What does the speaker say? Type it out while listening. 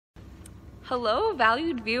Hello,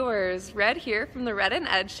 valued viewers. Red here from the Red and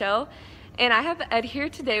Ed Show, and I have Ed here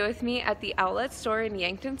today with me at the outlet store in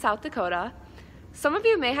Yankton, South Dakota. Some of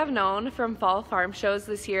you may have known from fall farm shows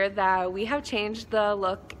this year that we have changed the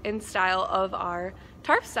look and style of our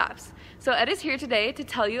tarp stops. So Ed is here today to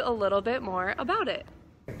tell you a little bit more about it.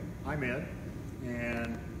 I'm Ed,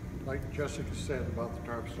 and like Jessica said about the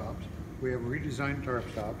tarp stops, we have redesigned tarp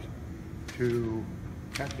stops to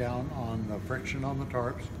cut down on the friction on the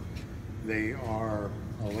tarps. They are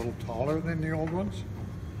a little taller than the old ones.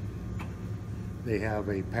 They have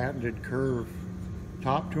a patented curve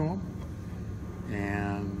top to them,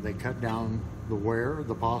 and they cut down the wear,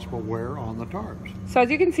 the possible wear on the tarps. So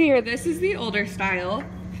as you can see here, this is the older style,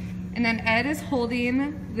 and then Ed is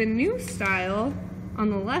holding the new style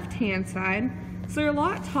on the left-hand side. So they're a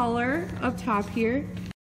lot taller up top here.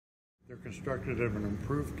 They're constructed of an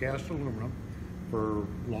improved cast aluminum for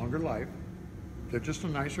longer life. They're just a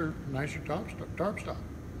nicer tarp stop.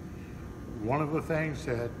 One of the things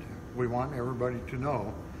that we want everybody to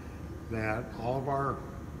know, that all of our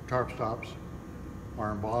tarp stops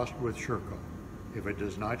are embossed with Shur-Co. If it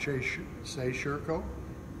does not say Shur-Co,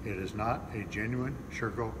 it is not a genuine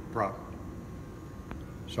Shur-Co product.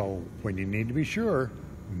 So when you need to be sure,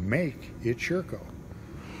 make it Shur-Co.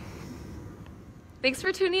 Thanks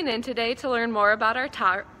for tuning in today to learn more about our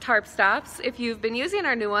tarp stops. If you've been using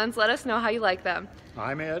our new ones, let us know how you like them.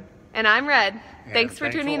 I'm Ed. And I'm Red. Thanks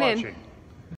for tuning in.